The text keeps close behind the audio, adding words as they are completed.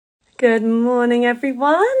Good morning,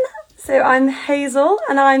 everyone. So I'm Hazel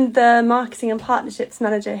and I'm the Marketing and Partnerships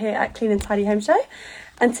Manager here at Clean and Tidy Home Show.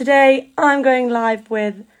 And today I'm going live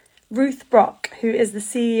with Ruth Brock, who is the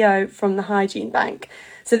CEO from the Hygiene Bank.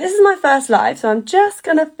 So this is my first live, so I'm just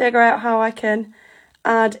going to figure out how I can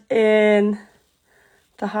add in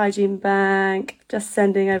the Hygiene Bank, just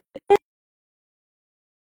sending over.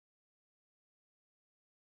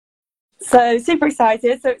 So super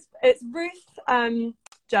excited. So it's Ruth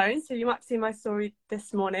Jones, so you might have seen my story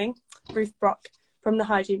this morning, Ruth Brock from the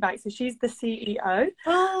Hygiene Bank. So she's the CEO.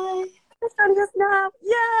 Hi. Just joining us now.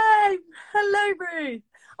 Yay! Hello, Ruth.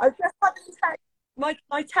 I've just had the text,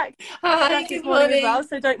 my text Hi, this good morning morning. as well,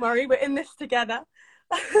 so don't worry, we're in this together.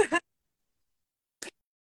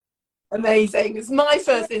 Amazing. It's my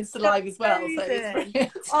first Insta Live as well, so it's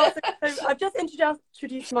brilliant. So I've just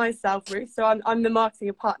introduced myself, Ruth. So I'm the Marketing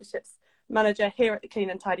and Partnerships Manager here at the Clean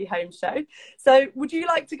and Tidy Home Show. So would you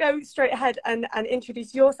like to go straight ahead and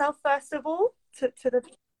introduce yourself first of all to the...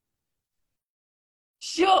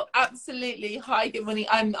 Sure, absolutely. Hi, good morning.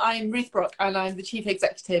 I'm Ruth Brock and I'm the Chief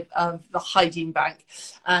Executive of the Hygiene Bank,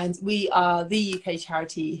 and we are the UK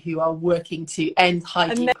charity who are working to end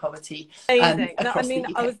hygiene poverty across the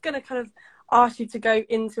UK. I was going to kind of ask you to go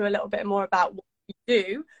into a little bit more about what you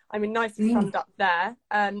do. I mean, nicely summed up there.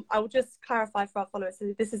 I will just clarify for our followers.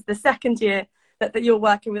 So this is the second year that you're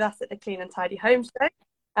working with us at the Clean and Tidy Home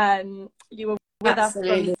Show. You were with us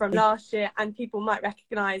from last year, and people might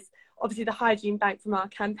recognise obviously the Hygiene Bank from our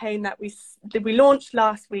campaign that we launched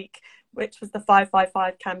last week, which was the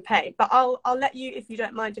 555 campaign. But I'll let you, if you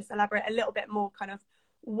don't mind, just elaborate a little bit more kind of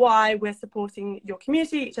why we're supporting your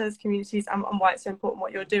community, each other's communities, and why it's so important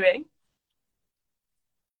what you're doing.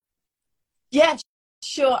 Yeah,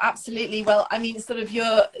 sure, absolutely. Well, I mean,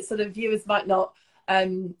 your viewers might not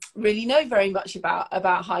really know very much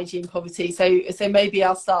about hygiene poverty, so maybe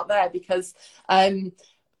I'll start there, because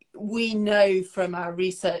we know from our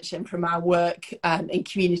research and from our work in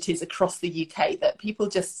communities across the UK that people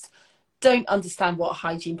just don't understand what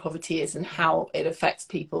hygiene poverty is and how it affects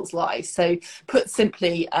people's lives. So put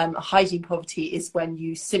simply, hygiene poverty is when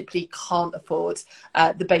you simply can't afford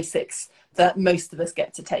the basics that most of us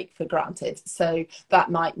get to take for granted. So that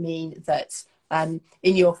might mean that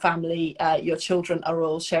in your family, your children are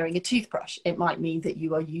all sharing a toothbrush. It might mean that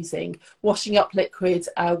you are using washing up liquid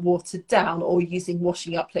watered down, or using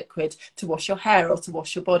washing up liquid to wash your hair or to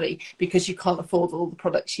wash your body because you can't afford all the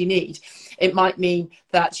products you need. It might mean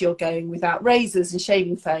that you're going without razors and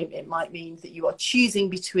shaving foam. It might mean that you are choosing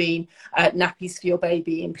between nappies for your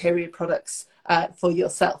baby and period products for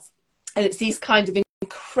yourself. And it's these kind of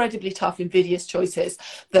incredibly tough, invidious choices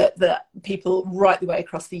that people right the way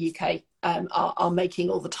across the UK are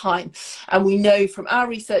making all the time. And we know from our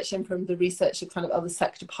research and from the research of kind of other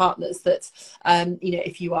sector partners that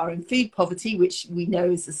if you are in food poverty, which we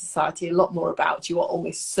know as a society a lot more about, you are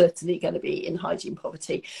almost certainly going to be in hygiene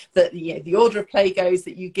poverty. That the order of play goes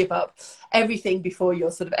that you give up everything before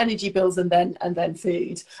your sort of energy bills and then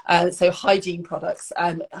food. So hygiene products,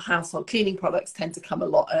 household cleaning products tend to come a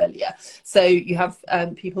lot earlier. So you have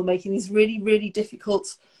people making these really, really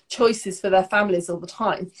difficult choices for their families all the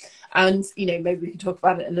time. And maybe we can talk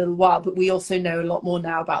about it in a little while, but we also know a lot more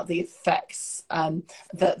now about the effects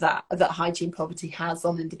that hygiene poverty has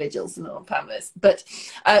on individuals and on families. But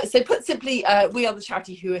so put simply, we are the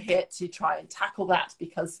charity who are here to try and tackle that,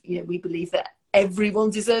 because we believe that everyone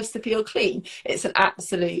deserves to feel clean. It's an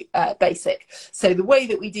absolute basic. So the way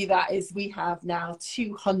that we do that is we have now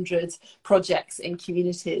 200 projects in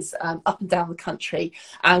communities up and down the country,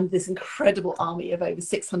 and this incredible army of over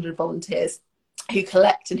 600 volunteers who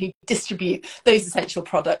collect and who distribute those essential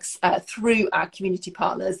products through our community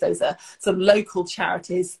partners. Those are sort of local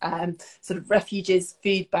charities, sort of refuges,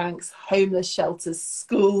 food banks, homeless shelters,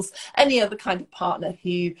 schools, any other kind of partner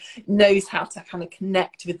who knows how to kind of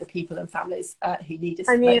connect with the people and families who need us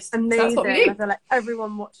most. Amazing. So that's what we do. I feel like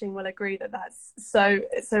everyone watching will agree that that's so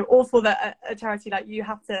awful that a charity like you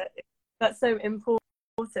have to, that's so important.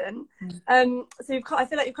 So I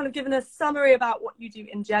feel like you've kind of given a summary about what you do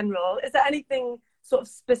in general. Is there anything sort of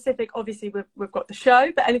specific? Obviously we've got the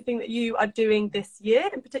show, but anything that you are doing this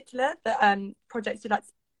year in particular, that projects you'd like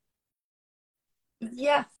to...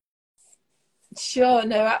 Yeah, sure.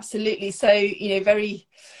 No, absolutely. So you're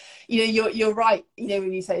right,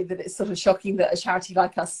 when you say that it's sort of shocking that a charity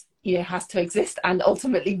like us has to exist, and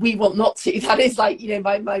ultimately we want not to. That is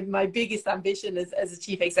my biggest ambition as a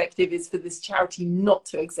chief executive is for this charity not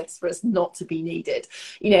to exist, for us not to be needed,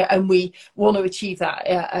 and we want to achieve that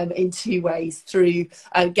in two ways: through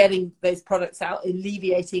getting those products out,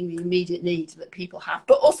 alleviating the immediate need that people have,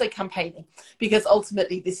 but also campaigning, because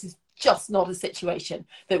ultimately this is just not a situation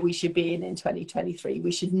that we should be in 2023.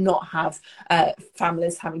 We should not have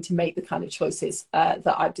families having to make the kind of choices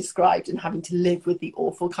that I've described, and having to live with the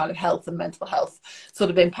awful kind of health and mental health sort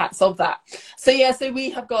of impacts of that. So yeah, so we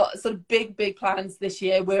have got sort of big plans this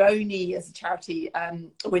year. We're only, as a charity,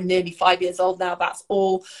 we're nearly 5 years old now, that's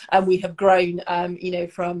all. And we have grown, you know,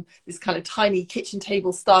 from this kind of tiny kitchen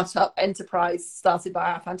table startup enterprise started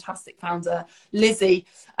by our fantastic founder Lizzie,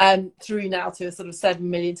 through now to a sort of 7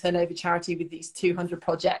 million turnover charity with these 200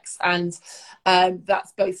 projects. And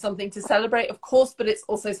that's both something to celebrate, of course, but it's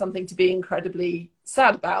also something to be incredibly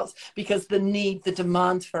sad about, because the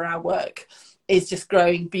demand for our work is just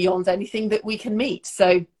growing beyond anything that we can meet.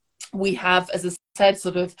 So we have, as I said,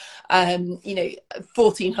 sort of, you know,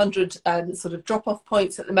 1,400 sort of drop-off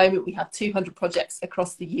points at the moment. We have 200 projects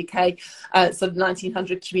across the UK, sort of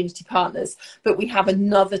 1,900 community partners. But we have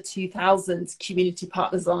another 2,000 community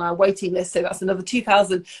partners on our waiting list. So that's another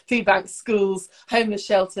 2,000 food banks, schools, homeless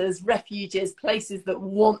shelters, refuges, places that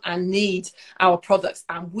want and need our products,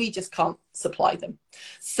 and we just can't supply them.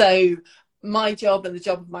 So my job, and the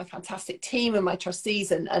job of my fantastic team and my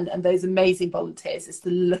trustees and those amazing volunteers, is to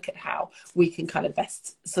look at how we can kind of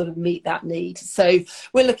best sort of meet that need. So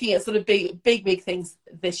we're looking at sort of big things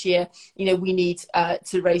this year. You know, we need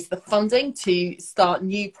to raise the funding to start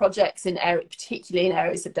new projects particularly in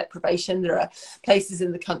areas of deprivation. There are places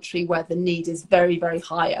in the country where the need is very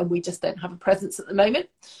high, and we just don't have a presence at the moment,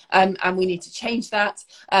 and we need to change that.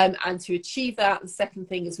 And to achieve that, the second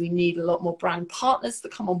thing is we need a lot more brand partners to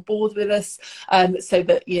come on board with us, so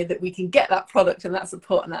that, you know, that we can get that product and that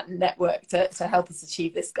support and that network to help us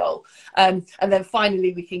achieve this goal. And then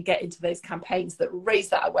finally, we can get into those campaigns that raise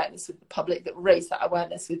that awareness with the public, that raise that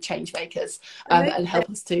awareness with change makers, and help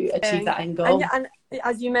us to achieve that end goal. And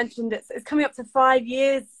as you mentioned, it's coming up to 5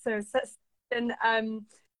 years, so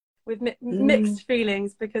with mixed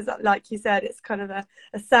feelings, because like you said, it's kind of a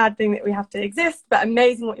sad thing that we have to exist, but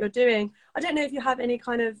amazing what you're doing. I don't know if you have any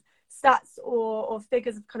kind of stats or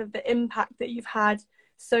figures of kind of the impact that you've had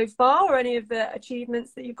so far, or any of the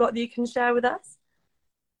achievements that you've got that you can share with us.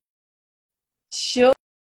 Sure.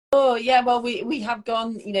 Oh yeah, well we have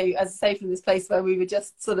gone, you know, as I say, from this place where we were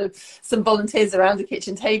just sort of some volunteers around the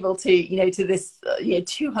kitchen table to, you know, to this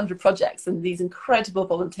 200 projects, and these incredible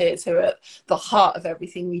volunteers who are at the heart of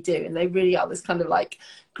everything we do, and they really are this kind of like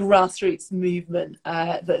grassroots movement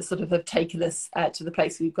that sort of have taken us to the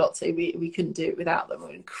place we've got to. We couldn't do it without them.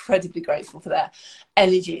 We're incredibly grateful for their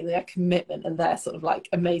energy and their commitment and their sort of like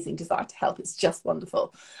amazing desire to help. It's just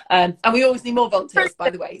wonderful. And we always need more volunteers, by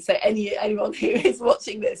the way. So anyone who is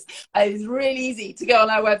watching this, it's really easy to go on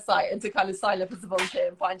our website and to kind of sign up as a volunteer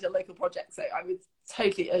and find your local project. So I would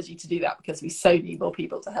totally urge you to do that, because we so need more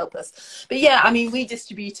people to help us. But yeah, I mean, we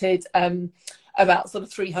distributed about sort of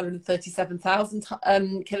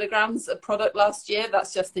 337,000 kilograms of product last year.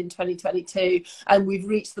 That's just in 2022, and we've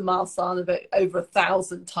reached the milestone of over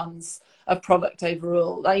 1,000 tons of product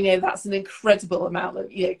overall. You know, that's an incredible amount of,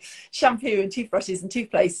 you know, shampoo and toothbrushes and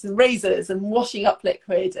toothpaste and razors and washing up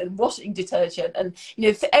liquid and washing detergent, and, you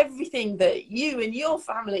know, for everything that you and your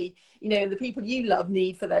family, you know, and the people you love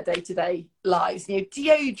need for their day-to-day lives. You know,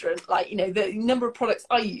 deodorant, like, you know, the number of products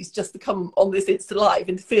I use just to come on this Insta Live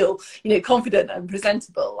and to feel, you know, confident and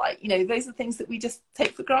presentable. Like, you know, those are things that we just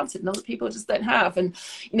take for granted and other people just don't have. And,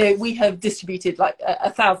 you know, we have distributed like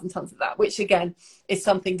 1,000 tons of that, which again is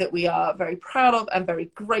something that we are very proud of and very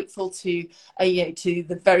grateful to, you know, to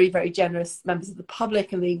the very generous members of the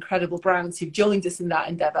public and the incredible brands who've joined us in that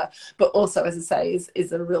endeavour. But also, as I say,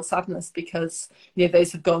 is a real sadness, because, you know,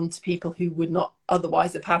 those have gone to people who would not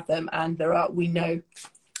otherwise have had them, and we know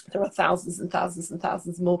there are thousands and thousands and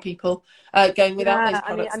thousands more people going without those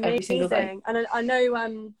products every single day. And I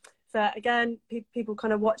know that, again, people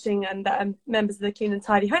kind of watching, and members of the Clean and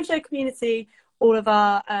Tidy Home Show community, all of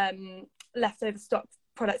our leftover stock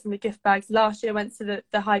products in the gift bags last year went to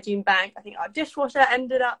the Hygiene Bank. I think our dishwasher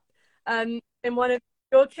ended up in one of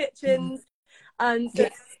your kitchens. And so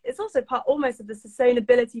it's also part almost of the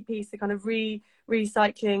sustainability piece, the kind of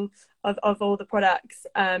recycling of all the products.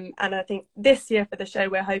 And I think this year for the show,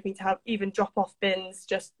 we're hoping to have even drop-off bins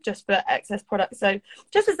just for excess products. So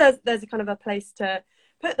just as there's a kind of a place to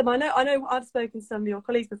put them. I know I've spoken to some of your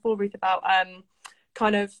colleagues before, Ruth, about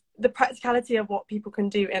kind of the practicality of what people can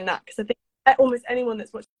do in that, because I think almost anyone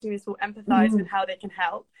that's watching this will empathise with how they can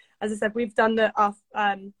help. As I said, we've done our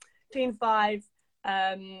Clean 5,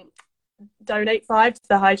 Donate 5 to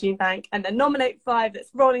the Hygiene Bank, and then Nominate 5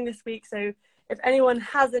 that's rolling this week. So if anyone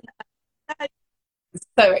hasn't,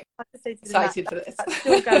 so excited for this. That's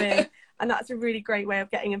still going. And that's a really great way of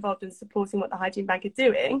getting involved and supporting what the Hygiene Bank are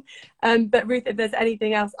doing. But Ruth, if there's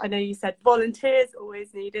anything else, I know you said volunteers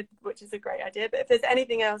always needed, which is a great idea, but if there's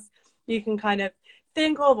anything else you can kind of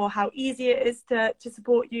think of, or how easy it is to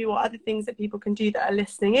support you, or other things that people can do that are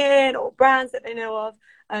listening in, or brands that they know of,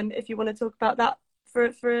 if you want to talk about that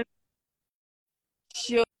for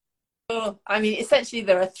Sure. I mean, essentially,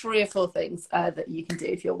 there are 3 or 4 things that you can do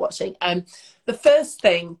if you're watching. The first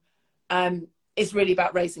thing is really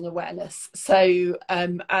about raising awareness. So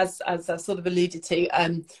as I sort of alluded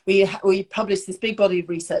to, we published this big body of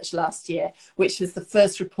research last year, which was the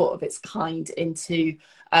first report of its kind into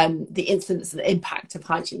the incidence and impact of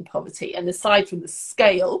hygiene poverty. And aside from the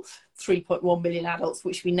scale, 3.1 million adults,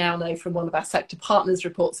 which we now know from one of our sector partners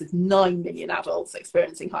reports is 9 million adults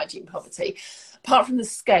experiencing hygiene poverty. Apart from the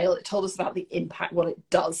scale, it told us about the impact, what it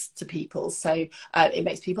does to people. So it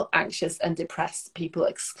makes people anxious and depressed. People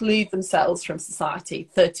exclude themselves from society.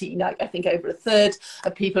 I think over a third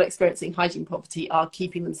of people experiencing hygiene poverty are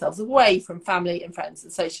keeping themselves away from family and friends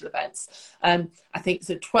and social events. I think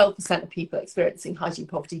so 12% of people experiencing hygiene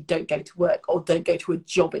poverty don't go to work or don't go to a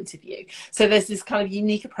job interview. So there's this kind of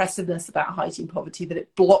unique oppressiveness about hygiene poverty, that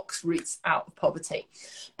it blocks routes out of poverty.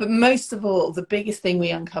 But most of all, the biggest thing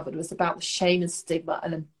we uncovered was about the shame and stigma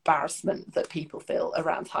and embarrassment that people feel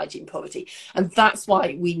around hygiene poverty. And that's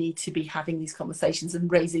why we need to be having these conversations and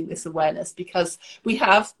raising this awareness, because we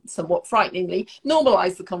have, somewhat frighteningly,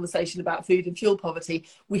 normalised the conversation about food and fuel poverty.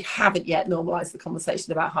 We haven't yet normalised the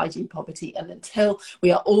conversation about hygiene poverty. And until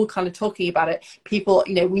we are all kind of talking about it, people,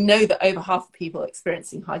 we know that over half of people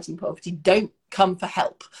experiencing hygiene poverty don't come for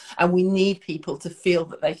help, and we need people to feel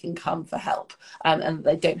that they can come for help, and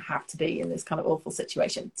they don't have to be in this kind of awful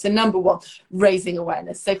situation. So number 1, raising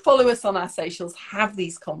awareness. So follow us on our socials, have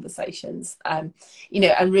these conversations, and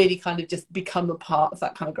really kind of just become a part of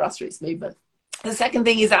that kind of grassroots movement. The second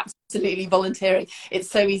thing is absolutely volunteering. It's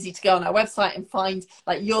so easy to go on our website and find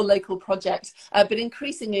like your local project, but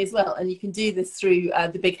increasingly as well, and you can do this through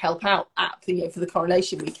the Big Help Out app, for the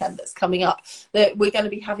Coronation weekend that's coming up, that we're going to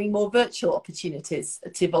be having more virtual opportunities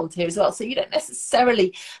to volunteer as well. So you don't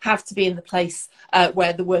necessarily have to be in the place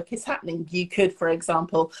where the work is happening. You could, for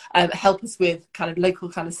example, help us with kind of local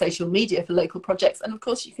kind of social media for local projects. And of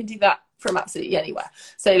course you can do that from absolutely anywhere.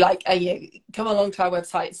 So come along to our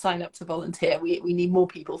website, sign up to volunteer. We need more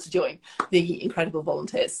people to join the incredible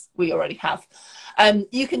volunteers we already have.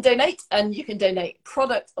 You can donate, and you can donate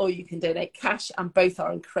product or you can donate cash, and both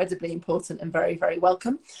are incredibly important and very, very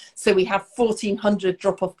welcome. So we have 1,400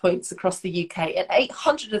 drop-off points across the UK, and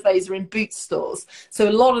 800 of those are in Boots stores. So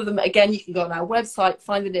a lot of them, again, you can go on our website,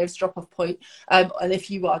 find the nearest drop-off point, and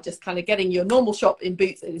if you are just kind of getting your normal shop in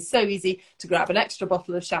Boots, it is so easy to grab an extra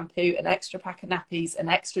bottle of shampoo, an extra pack of nappies, an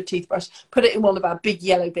extra toothbrush, put it in one of our big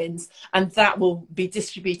yellow bins, and that will be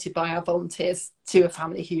distributed by our volunteers to a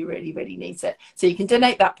family who really, really needs it. So you can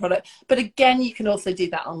donate that product. But again, you can also do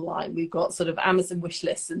that online. We've got sort of Amazon wish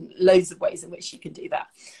lists and loads of ways in which you can do that.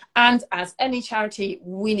 And as any charity,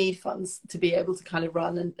 we need funds to be able to kind of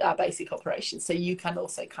run our basic operations. So you can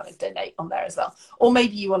also kind of donate on there as well. Or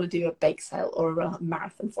maybe you want to do a bake sale or a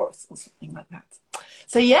marathon for us or something like that.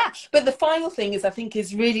 So yeah, but the final thing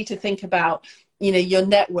is really to think about your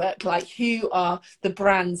network, like who are the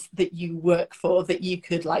brands that you work for that you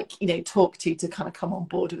could talk to kind of come on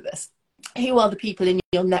board with this. Who are the people in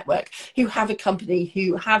your network who have a company,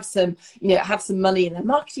 who have some money in their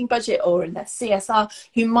marketing budget or in their CSR,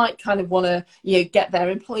 who might kind of want to get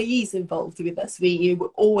their employees involved with us. We're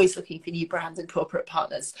always looking for new brands and corporate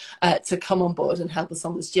partners to come on board and help us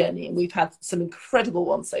on this journey, and we've had some incredible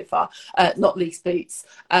ones so far, not least Boots,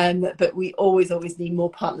 but we always need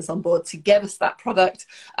more partners on board to get us that product,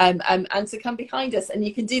 and to come behind us. And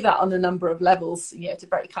you can do that on a number of levels, to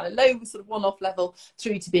very kind of low sort of one-off level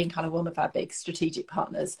through to being kind of one of our big strategic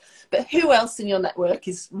partners. But who else in your network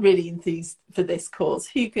is really enthused for this cause?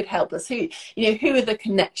 Who could help us? Who are the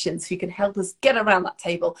connections who can help us get around that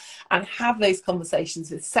table and have those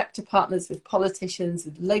conversations with sector partners, with politicians,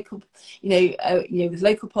 with local, with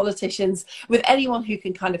local politicians, with anyone who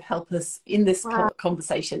can kind of help us in this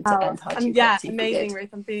conversation to end hygiene poverty. Amazing, Ruth.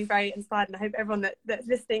 I'm feeling very inspired, and I hope everyone that's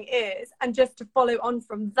listening is. And just to follow on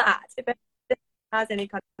from that, if anyone has any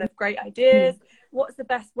kind of great ideas, what's the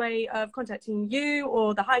best way of contacting you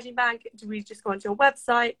or the Hygiene Bank? Do we just go onto your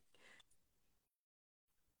website?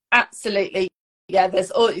 Absolutely. Yeah,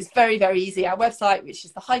 it's very, very easy. Our website, which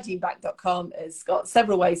is thehygienebank.com, has got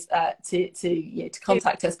several ways to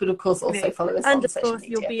contact us, but of course also follow us on social media. And of course,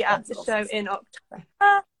 you'll be at the show in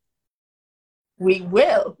October. We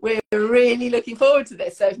will. We're really looking forward to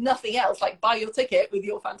this. So if nothing else, like buy your ticket with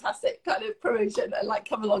your fantastic kind of promotion and like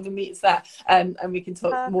come along and meet us there. And we can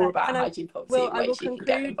talk more about hygiene poverty and I will ways you can get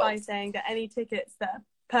conclude by involved. saying that any tickets that are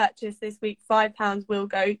purchased this week, £5 will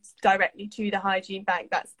go directly to the Hygiene Bank.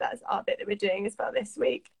 That's our bit that we're doing as well this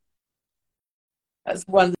week. That's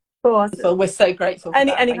wonderful. Awesome. We're so grateful for any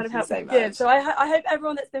that. kind Thank of you help so good. much. So I hope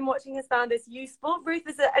everyone that's been watching has found this useful. Ruth,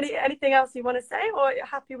 is there anything else you want to say, or you're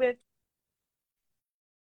happy with?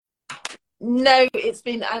 No, it's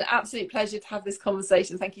been an absolute pleasure to have this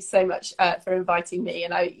conversation. Thank you so much for inviting me.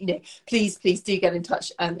 And please do get in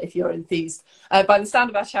touch if you're enthused by the sound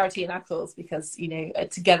of our charity and our cause, because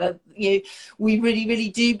together, we really, really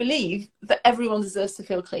do believe that everyone deserves to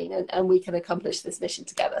feel clean, and we can accomplish this mission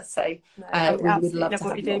together. So we would love to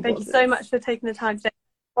have you on board. Thank you so much for taking the time today.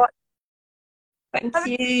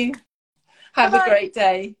 Thank you. Have a great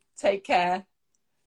day. Take care.